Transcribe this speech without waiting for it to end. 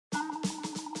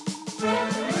Please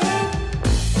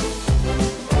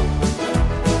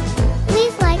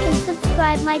like and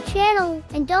subscribe my channel,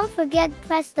 and don't forget to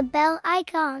press the bell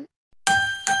icon.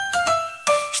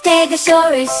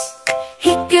 Stegosaurus,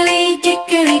 hickory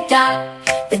dickory dock,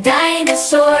 the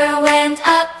dinosaur went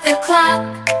up the clock.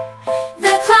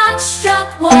 The clock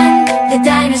struck one, the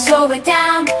dinosaur went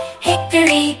down.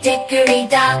 Hickory dickory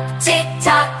dock, tick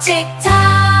tock, tick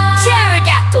tock.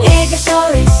 Pterodactyl.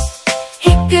 Stegosaurus,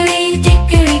 hickory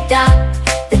dickory dock,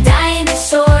 the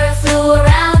dinosaur flew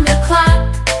around the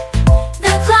clock.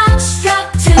 The clock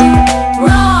struck two,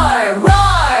 roar,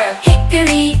 roar.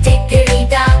 Hickory dickory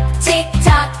dock, tick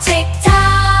tock, tick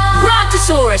tock.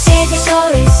 Brontosaurus.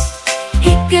 Stegosaurus,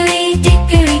 hickory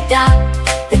dickory dock,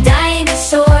 the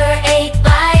dinosaur ate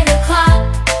by the clock.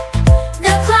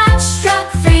 The clock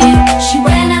struck three, she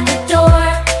went out the door.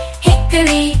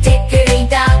 Hickory dickory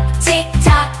dock, tick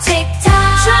tock, tick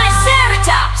tock.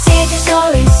 Triceratops.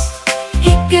 Stegosaurus,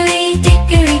 hickory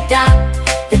dickory dock,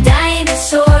 the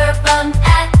dinosaur bumped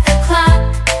at the clock.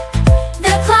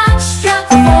 The clock struck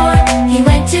four, he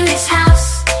went to his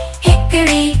house.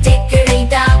 Hickory dickory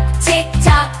dock, tick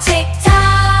tock, tick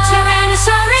tock.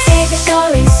 Tyrannosaurus.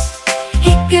 Stegosaurus,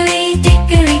 hickory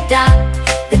dickory dock,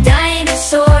 the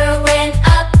dinosaur went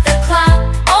up the clock.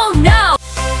 Oh no!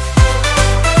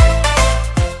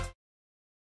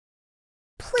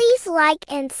 Please like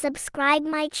and subscribe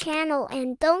my channel,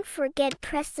 and don't forget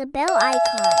press the bell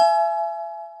icon.